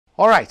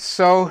All right,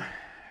 so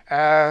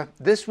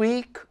this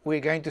week we're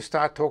going to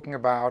start talking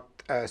about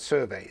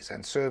surveys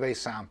and survey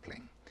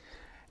sampling.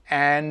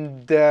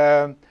 And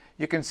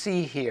you can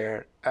see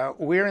here,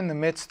 we're in the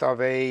midst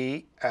of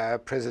a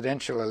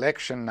presidential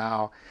election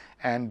now,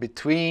 and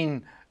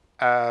between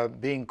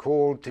being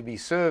called to be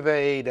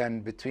surveyed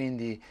and between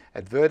the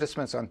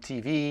advertisements on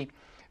TV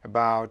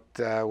about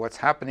what's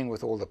happening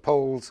with all the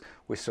polls,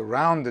 we're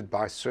surrounded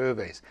by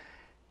surveys.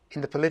 In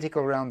the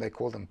political realm, they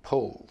call them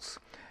polls.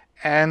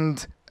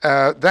 And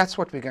that's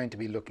what we're going to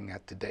be looking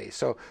at today.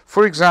 So,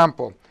 for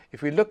example,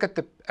 if we look at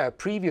the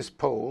previous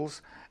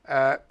polls,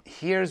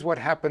 here's what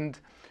happened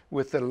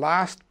with the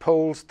last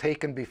polls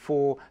taken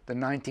before the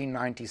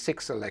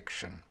 1996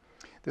 election.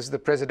 This is the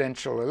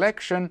presidential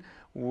election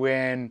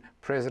when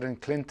President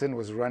Clinton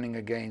was running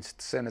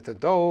against Senator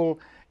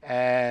Dole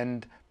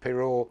and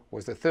Perot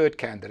was the third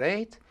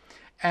candidate.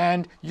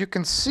 And you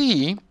can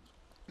see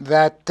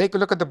that, take a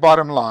look at the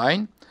bottom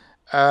line,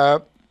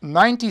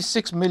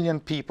 96 million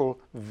people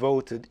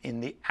voted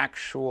in the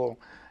actual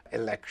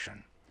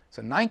election.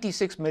 So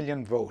 96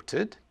 million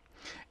voted,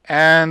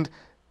 and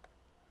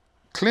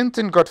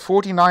Clinton got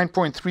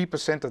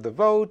 49.3% of the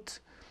vote,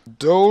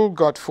 Dole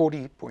got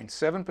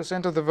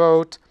 40.7% of the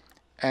vote,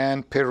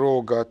 and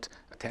Perot got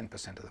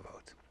 10% of the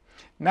vote.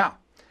 Now,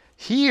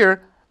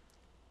 here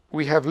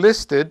we have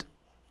listed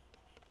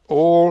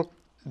all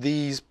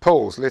these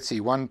polls. Let's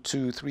see, 1,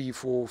 2, 3,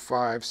 4,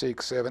 5,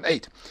 6, 7,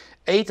 8.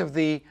 8 of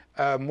the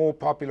more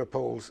popular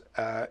polls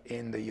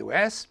in the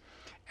US.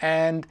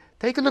 And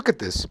take a look at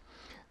this.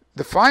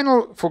 The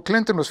final for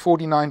Clinton was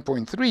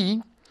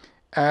 49.3,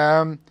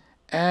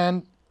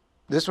 and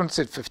this one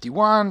said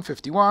 51,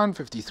 51,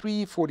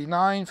 53,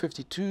 49,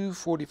 52,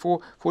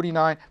 44,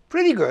 49.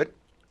 Pretty good.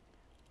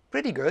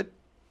 Pretty good.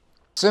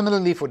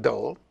 Similarly for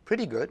Dole,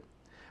 pretty good.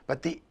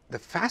 But the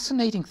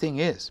fascinating thing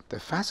is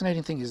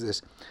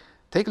this.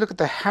 Take a look at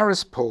the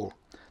Harris poll.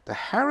 The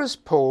Harris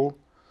poll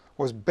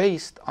was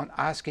based on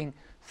asking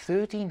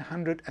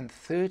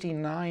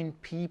 1,339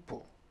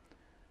 people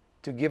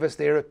to give us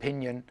their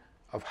opinion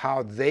of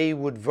how they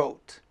would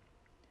vote.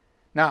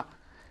 Now,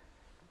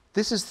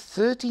 this is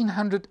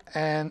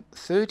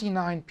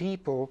 1,339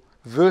 people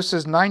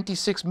versus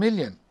 96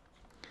 million.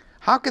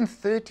 How can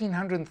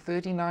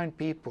 1,339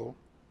 people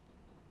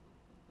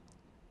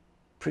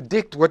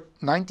predict what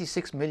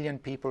 96 million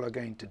people are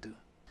going to do?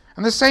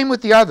 And the same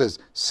with the others.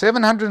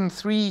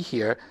 703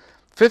 here,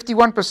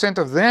 51%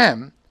 of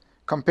them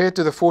compared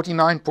to the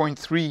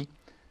 49.3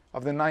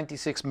 of the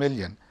 96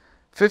 million.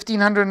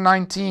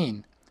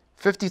 1,519,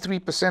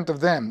 53% of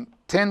them.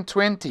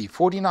 1020,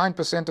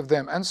 49% of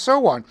them, and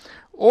so on.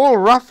 All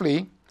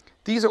roughly,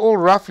 these are all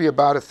roughly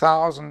about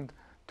 1,000,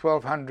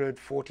 1,200,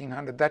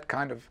 1,400, that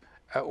kind of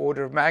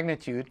order of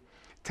magnitude,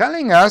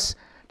 telling us,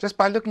 just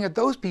by looking at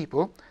those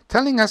people,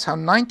 telling us how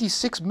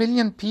 96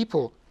 million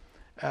people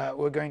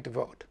were going to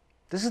vote.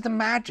 This is the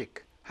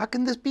magic. How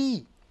can this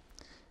be?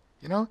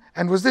 You know,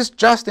 and was this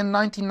just in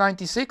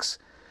 1996?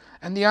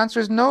 And the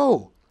answer is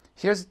no.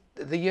 Here's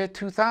the year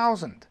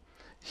 2000.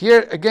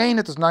 Here again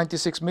it was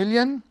 96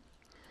 million,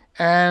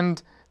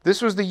 and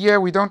this was the year,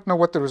 we don't know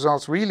what the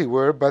results really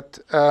were, but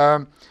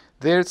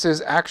there it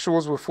says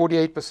actuals were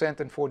 48%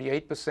 and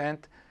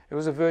 48%. It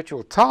was a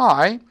virtual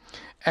tie,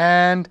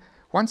 and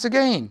once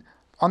again,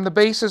 on the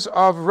basis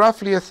of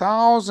roughly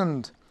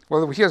 1,000,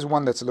 well, here's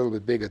one that's a little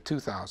bit bigger,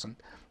 2,000,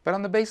 but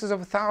on the basis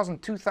of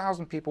 1,000,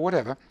 2,000 people,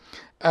 whatever,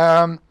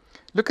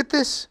 look at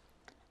this.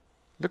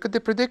 Look at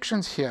the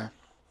predictions here.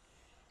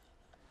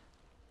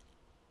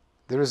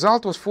 The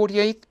result was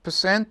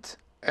 48%,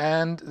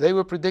 and they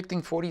were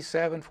predicting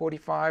 47,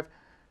 45.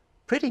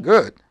 Pretty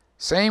good.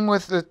 Same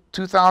with the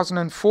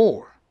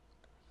 2004.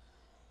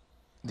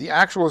 The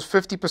actual was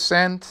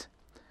 50%.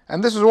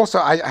 And this was also,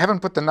 I haven't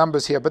put the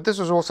numbers here, but this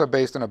was also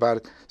based on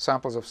about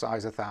samples of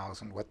size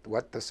 1,000,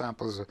 what the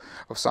samples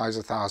of size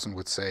 1,000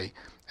 would say.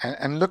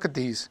 And look at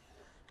these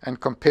and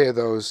compare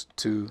those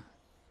to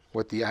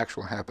what the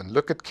actual happened.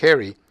 Look at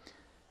Kerry,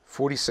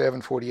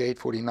 47, 48,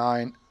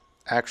 49,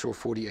 actual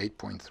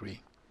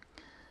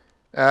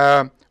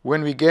 48.3.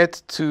 When we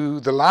get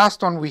to the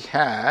last one we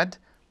had,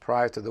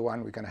 prior to the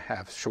one we're going to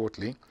have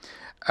shortly,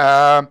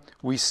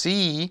 we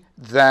see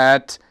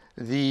that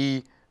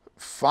the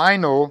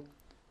final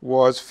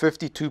was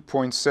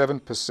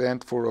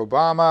 52.7% for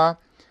Obama,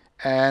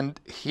 and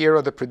here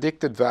are the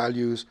predicted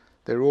values.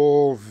 They're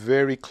all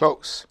very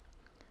close.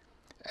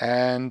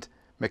 And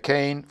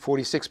McCain,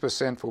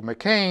 46% for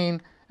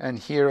McCain, and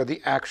here are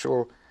the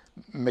actual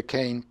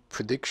McCain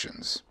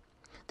predictions.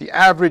 The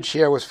average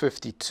here was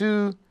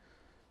 52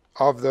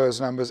 of those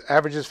numbers.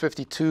 Average is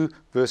 52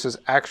 versus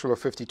actual of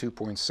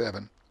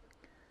 52.7.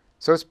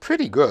 So it's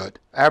pretty good.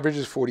 Average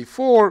is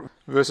 44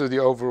 versus the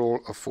overall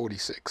of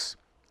 46.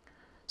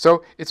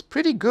 So it's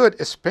pretty good,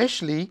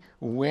 especially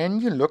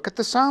when you look at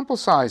the sample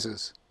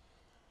sizes.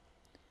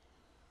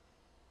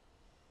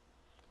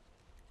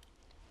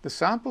 The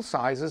sample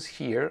sizes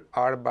here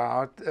are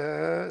about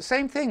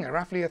same thing,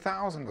 roughly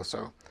 1,000 or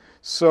so.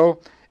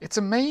 So it's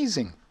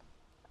amazing.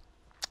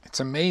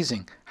 It's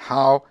amazing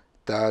how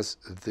does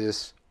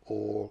this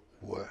all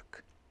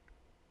work.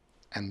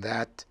 And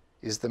that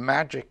is the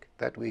magic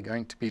that we're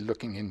going to be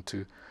looking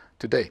into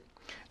today.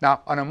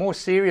 Now, on a more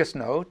serious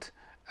note,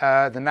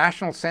 the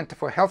National Center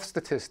for Health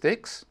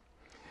Statistics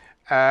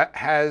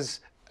has,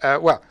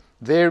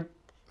 their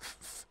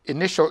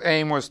initial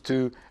aim was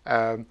to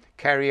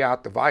carry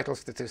out the vital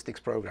statistics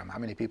program, how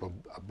many people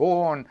are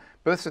born,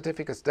 birth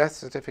certificates, death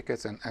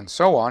certificates, and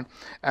so on.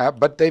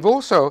 But they've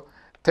also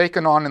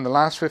taken on, in the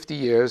last 50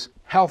 years,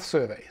 health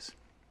surveys.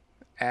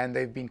 And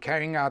they've been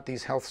carrying out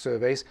these health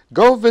surveys.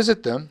 Go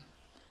visit them.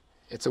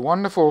 It's a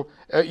wonderful,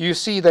 you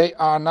see they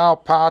are now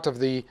part of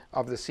the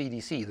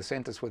CDC, the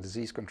Centers for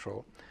Disease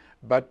Control.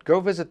 But go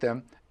visit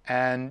them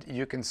and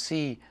you can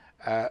see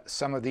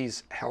some of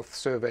these health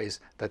surveys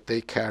that they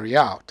carry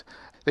out.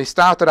 They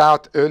started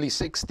out early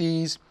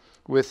 60s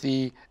with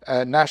the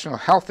National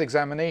Health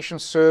Examination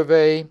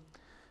Survey.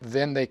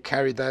 Then they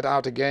carried that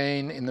out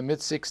again in the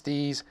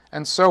mid-60s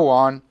and so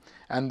on.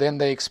 And then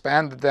they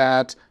expanded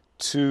that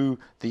to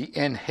the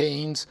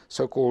NHANES,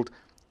 so-called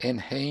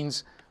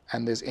NHANES.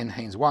 And there's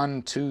NHANES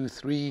 1, 2,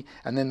 3,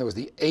 and then there was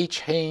the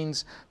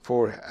HHANES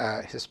for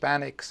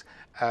Hispanics.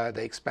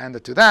 They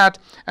expanded to that,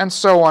 and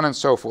so on and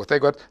so forth. They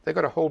got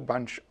a whole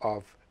bunch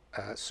of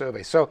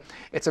surveys. So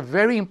it's a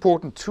very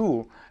important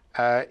tool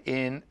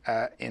in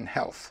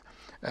health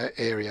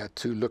area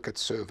to look at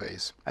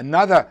surveys.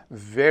 Another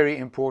very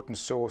important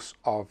source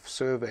of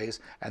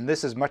surveys, and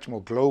this is much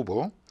more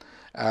global.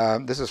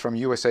 This is from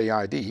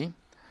USAID.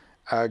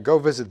 Go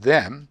visit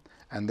them,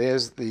 and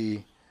there's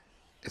the.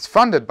 It's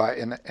funded by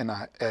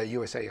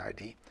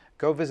USAID.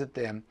 Go visit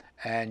them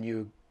and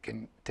you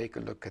can take a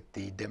look at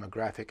the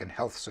demographic and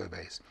health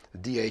surveys, the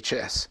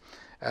DHS.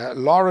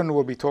 Lauren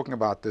will be talking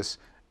about this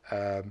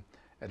a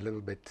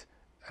little bit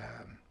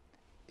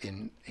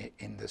in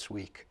this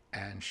week,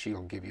 and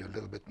she'll give you a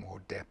little bit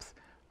more depth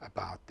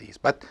about these.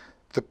 But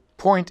the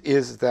point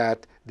is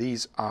that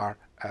these are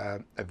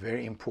a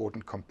very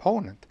important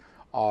component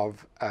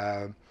of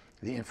the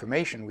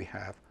information we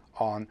have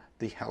on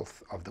the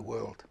health of the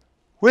world.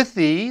 With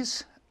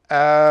these,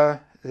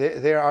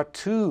 there are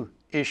two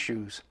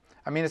issues.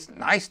 I mean, it's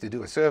nice to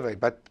do a survey,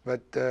 but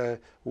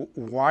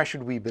why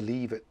should we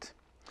believe it?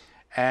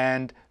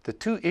 And the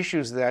two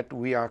issues that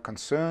we are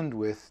concerned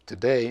with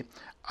today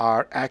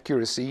are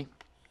accuracy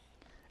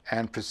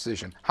and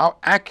precision. How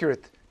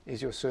accurate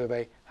is your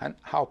survey and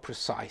how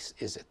precise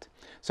is it?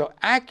 So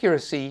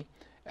accuracy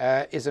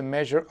is a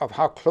measure of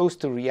how close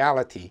to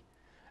reality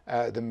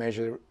the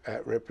measure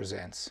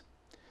represents.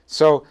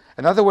 So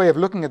another way of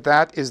looking at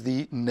that is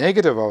the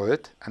negative of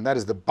it, and that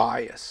is the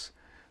bias.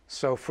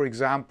 So for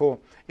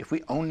example, if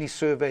we only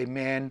survey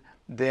men,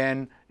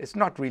 then it's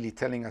not really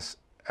telling us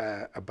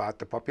about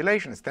the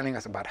population, it's telling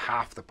us about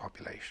half the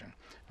population.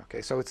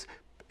 Okay, so it's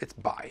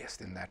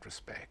biased in that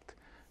respect.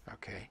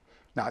 Okay,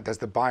 now does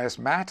the bias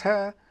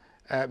matter?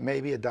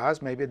 Maybe it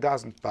does, maybe it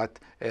doesn't, but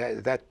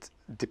that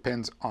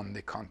depends on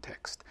the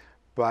context.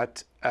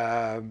 But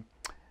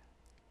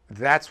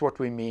that's what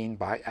we mean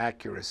by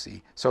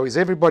accuracy. So is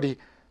everybody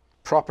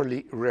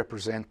properly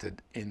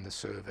represented in the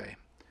survey?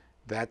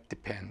 That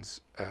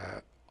depends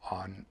that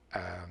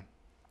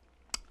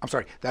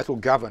will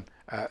govern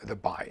the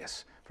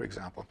bias, for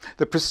example.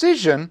 The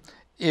precision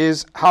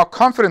is how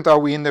confident are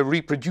we in the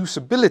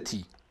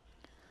reproducibility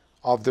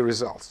of the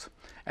results.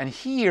 And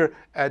here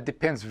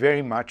depends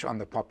very much on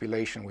the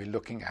population we're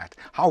looking at.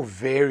 How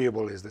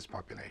variable is this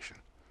population?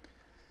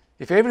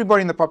 If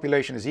everybody in the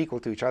population is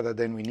equal to each other,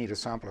 then we need a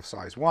sample of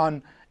size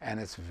 1, and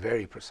it's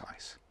very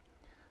precise.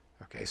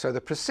 Okay, so the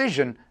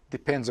precision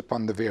depends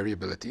upon the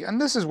variability. And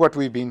this is what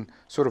we've been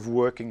sort of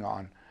working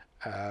on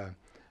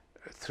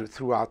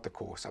throughout the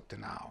course up to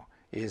now,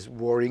 is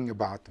worrying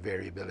about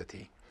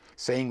variability.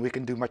 Saying we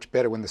can do much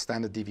better when the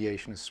standard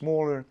deviation is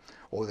smaller,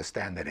 or the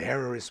standard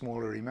error is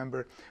smaller.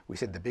 Remember, we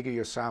said the bigger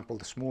your sample,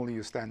 the smaller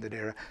your standard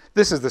error.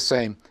 This is the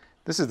same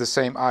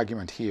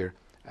argument here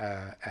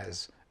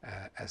as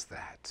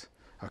that.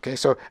 Okay,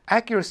 so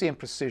accuracy and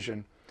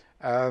precision.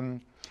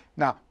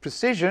 Now,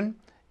 precision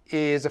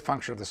is a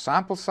function of the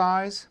sample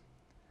size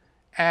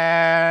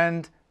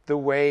and the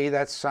way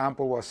that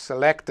sample was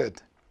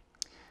selected.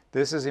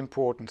 This is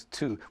important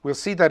too. We'll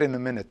see that in a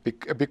minute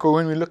because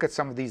when we look at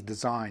some of these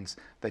designs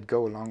that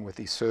go along with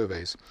these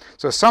surveys.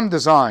 So some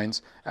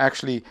designs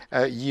actually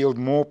yield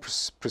more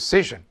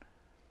precision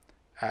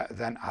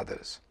than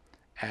others.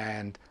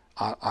 And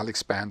I'll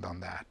expand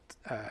on that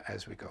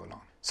as we go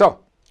along. So,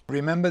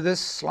 remember this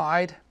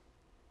slide?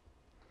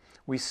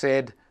 We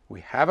said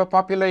we have a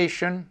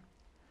population,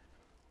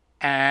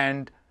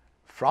 and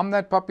from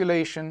that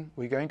population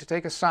we're going to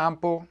take a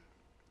sample,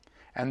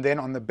 and then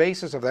on the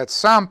basis of that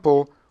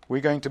sample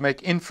we're going to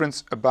make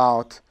inference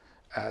about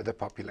the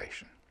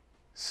population.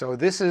 So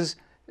this is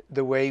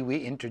the way we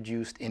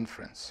introduced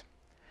inference.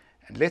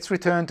 And let's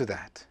return to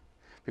that,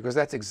 because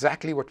that's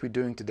exactly what we're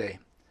doing today.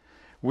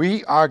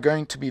 We are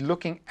going to be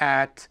looking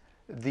at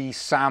the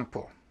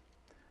sample.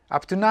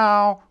 Up to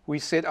now, we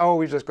said, oh,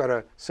 we've just got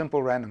a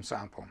simple random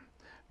sample.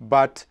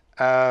 But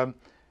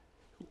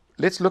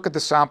let's look at the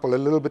sample a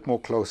little bit more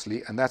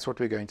closely, and that's what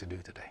we're going to do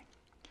today.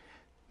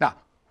 Now,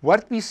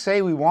 What we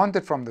say we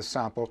wanted from the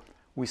sample,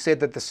 we said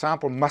that the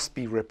sample must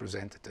be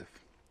representative.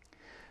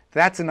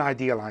 That's an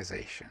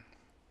idealization.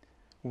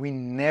 We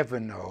never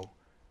know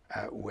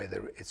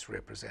whether it's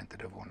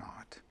representative or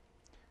not.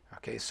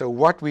 Okay, so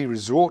what we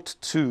resort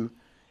to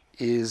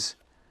is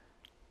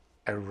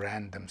a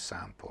random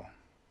sample.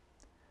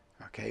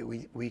 Okay,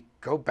 we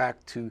go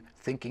back to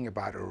thinking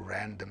about a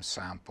random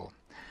sample.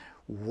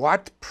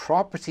 What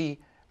property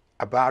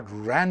about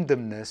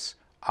randomness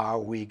are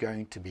we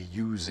going to be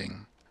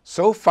using?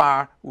 So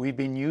far, we've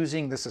been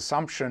using this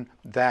assumption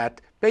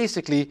that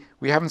basically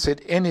we haven't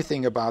said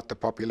anything about the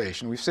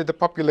population. We've said the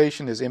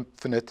population is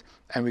infinite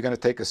and we're going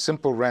to take a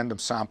simple random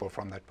sample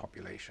from that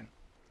population.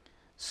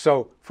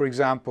 So, for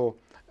example,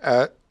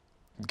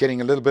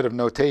 getting a little bit of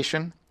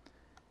notation,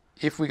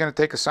 if we're going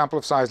to take a sample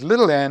of size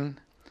little n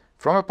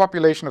from a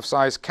population of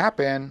size cap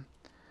n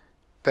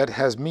that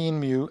has mean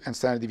mu and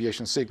standard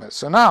deviation sigma.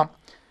 So now,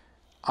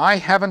 I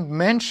haven't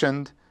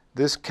mentioned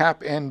this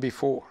cap n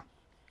before.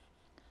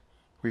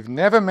 We've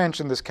never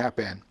mentioned this cap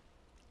n.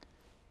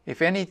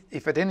 If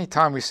at any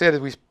time we said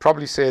it, we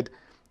probably said,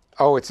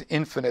 oh, it's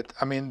infinite.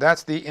 I mean,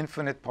 that's the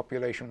infinite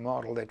population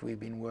model that we've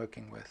been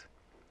working with.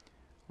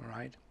 All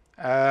right?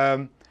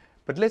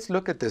 But let's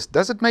look at this.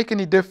 Does it make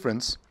any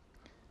difference?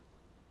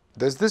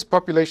 Does this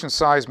population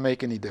size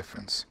make any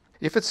difference?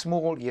 If it's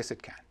small, yes,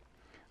 it can.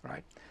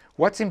 Right?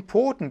 What's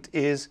important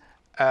is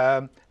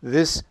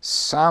this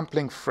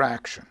sampling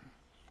fraction.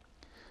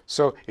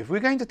 So if we're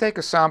going to take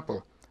a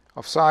sample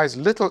of size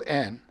little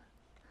n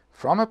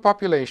from a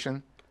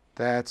population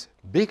that's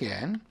big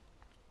N,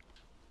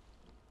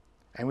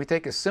 and we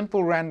take a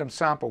simple random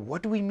sample,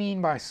 what do we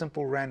mean by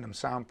simple random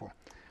sample?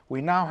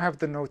 We now have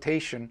the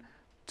notation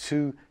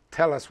to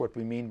tell us what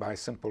we mean by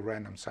simple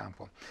random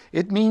sample.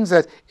 It means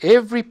that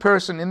every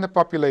person in the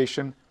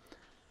population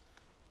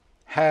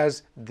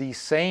has the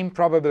same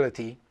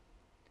probability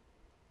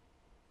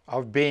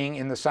of being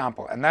in the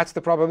sample, and that's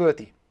the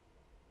probability.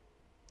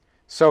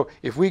 So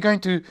if we're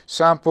going to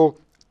sample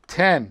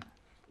 10,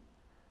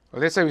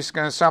 well, let's say we're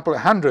going to sample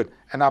 100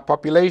 and our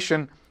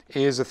population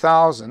is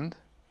 1,000,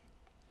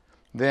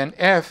 then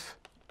F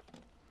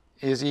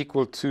is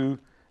equal to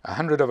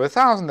 100 over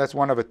 1,000, that's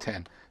 1 over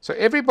 10. So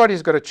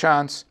everybody's got a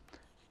chance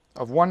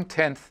of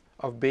 1/10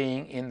 of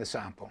being in the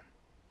sample.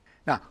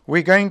 Now,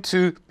 we're going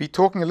to be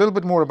talking a little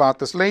bit more about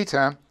this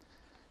later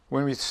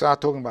when we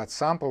start talking about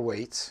sample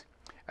weights,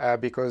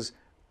 because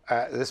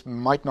this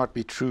might not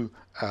be true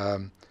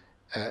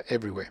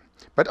everywhere.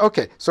 But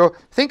okay, so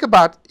think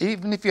about,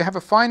 even if you have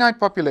a finite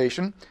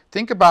population,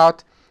 think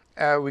about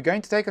we're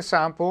going to take a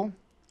sample,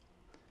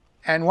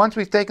 and once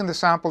we've taken the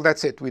sample,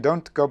 that's it. We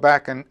don't go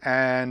back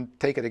and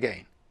take it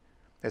again.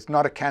 It's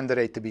not a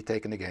candidate to be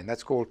taken again.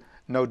 That's called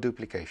no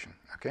duplication.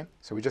 Okay,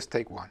 so we just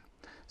take one.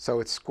 So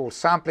it's called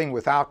sampling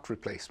without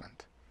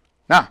replacement.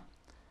 Now,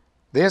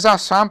 there's our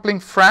sampling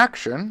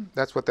fraction.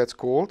 That's what that's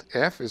called.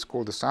 F is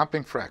called the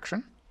sampling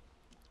fraction.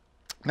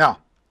 Now,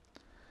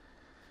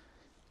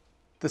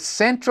 the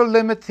central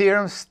limit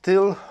theorem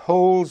still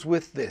holds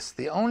with this.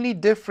 The only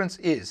difference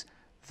is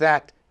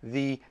that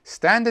the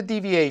standard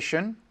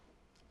deviation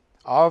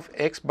of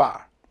x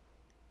bar,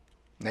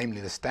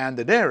 namely the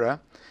standard error,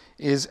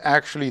 is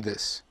actually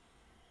this.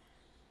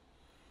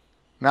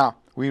 Now,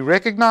 we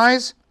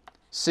recognize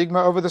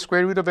sigma over the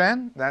square root of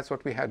n. That's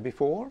what we had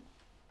before.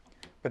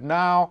 But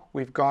now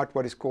we've got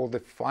what is called the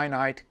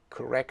finite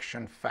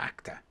correction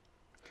factor.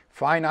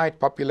 Finite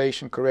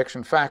population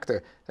correction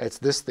factor. That's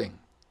this thing.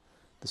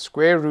 The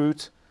square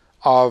root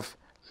of,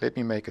 let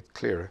me make it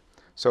clearer.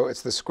 So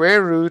it's the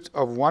square root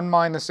of 1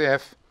 minus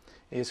f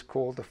is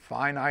called the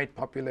finite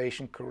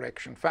population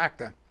correction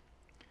factor.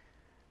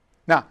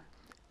 Now,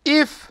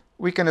 if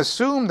we can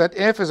assume that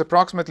f is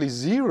approximately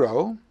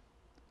 0,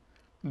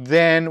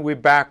 then we're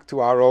back to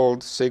our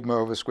old sigma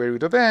over square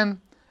root of n,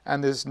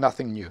 and there's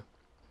nothing new.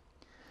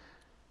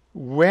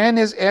 When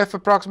is f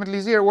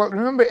approximately 0? Well,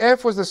 remember,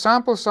 f was the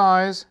sample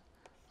size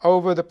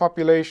over the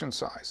population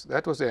size.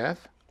 That was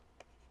f.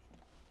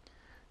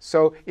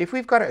 So if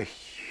we've got a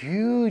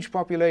huge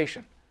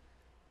population,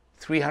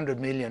 300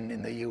 million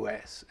in the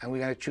US, and we're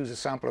going to choose a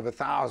sample of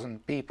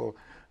 1,000 people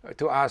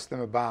to ask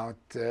them about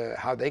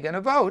how they're going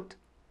to vote,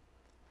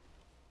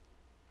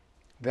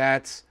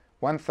 that's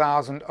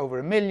 1,000 over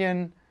a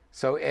million,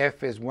 so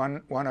f is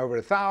 1 over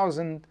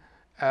 1,000,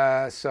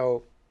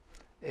 so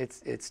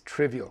it's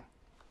trivial.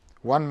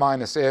 1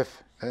 minus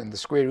f, and the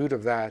square root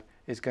of that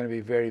is going to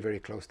be very, very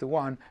close to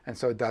 1, and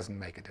so it doesn't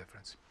make a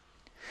difference.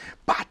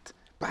 But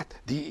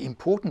the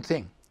important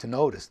thing to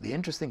notice, the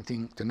interesting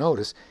thing to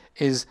notice,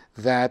 is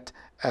that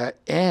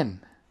n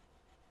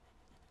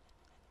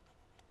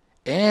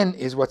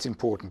is what's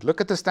important. Look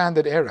at the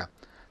standard error.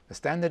 The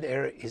standard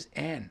error is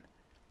n.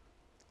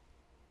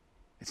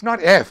 It's not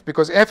f,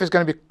 because f is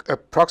going to be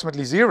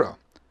approximately 0.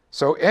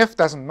 So f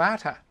doesn't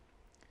matter.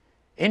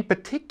 In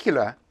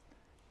particular,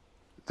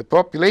 the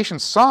population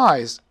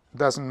size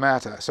doesn't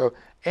matter. So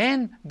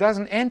n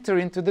doesn't enter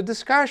into the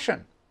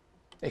discussion,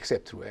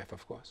 except through f,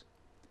 of course.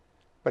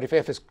 But if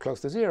f is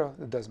close to 0,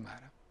 it doesn't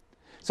matter.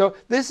 So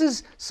this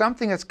is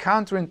something that's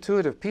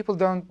counterintuitive. People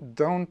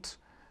don't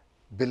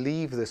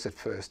believe this at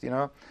first,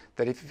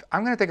 that if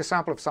I'm going to take a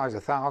sample of size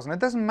 1,000, it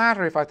doesn't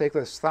matter if I take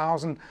this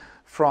 1,000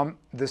 from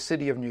the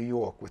city of New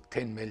York with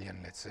 10 million,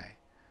 let's say,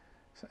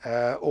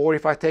 or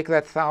if I take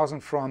that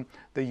 1,000 from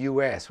the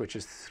US, which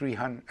is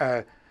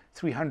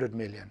 300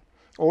 million,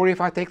 or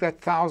if I take that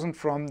 1,000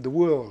 from the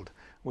world,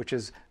 which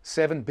is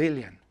 7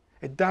 billion.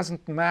 It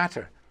doesn't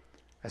matter.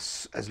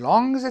 As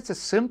long as it's a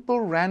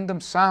simple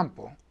random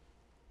sample.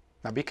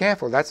 Now be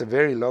careful, that's a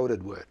very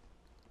loaded word.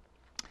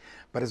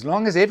 But as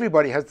long as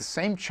everybody has the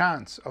same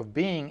chance of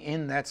being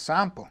in that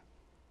sample,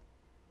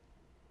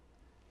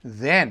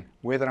 then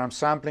whether I'm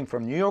sampling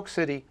from New York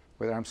City,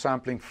 whether I'm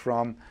sampling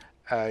from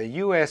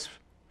US,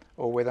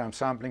 or whether I'm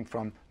sampling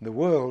from the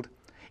world,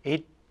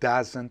 it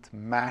doesn't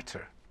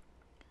matter.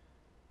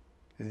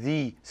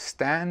 The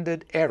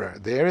standard error,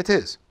 there it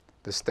is,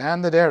 the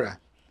standard error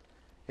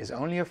is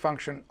only a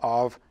function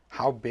of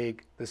how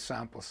big the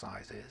sample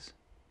size is,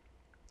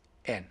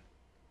 n,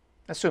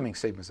 assuming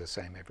sigma is the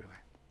same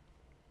everywhere.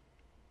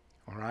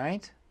 All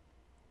right?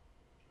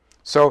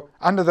 So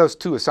under those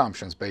two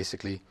assumptions,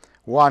 basically,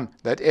 one,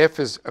 that f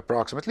is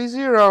approximately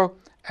 0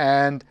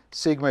 and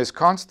sigma is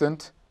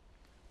constant,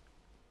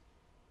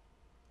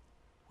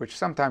 which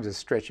sometimes is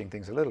stretching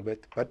things a little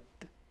bit, but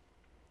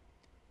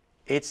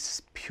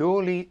it's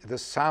purely the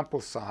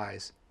sample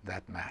size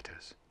that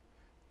matters.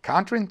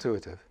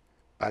 Counterintuitive,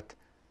 but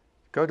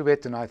go to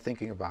bed tonight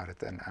thinking about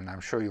it, and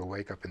I'm sure you'll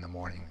wake up in the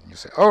morning and you'll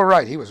say, oh,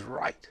 right, he was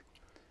right.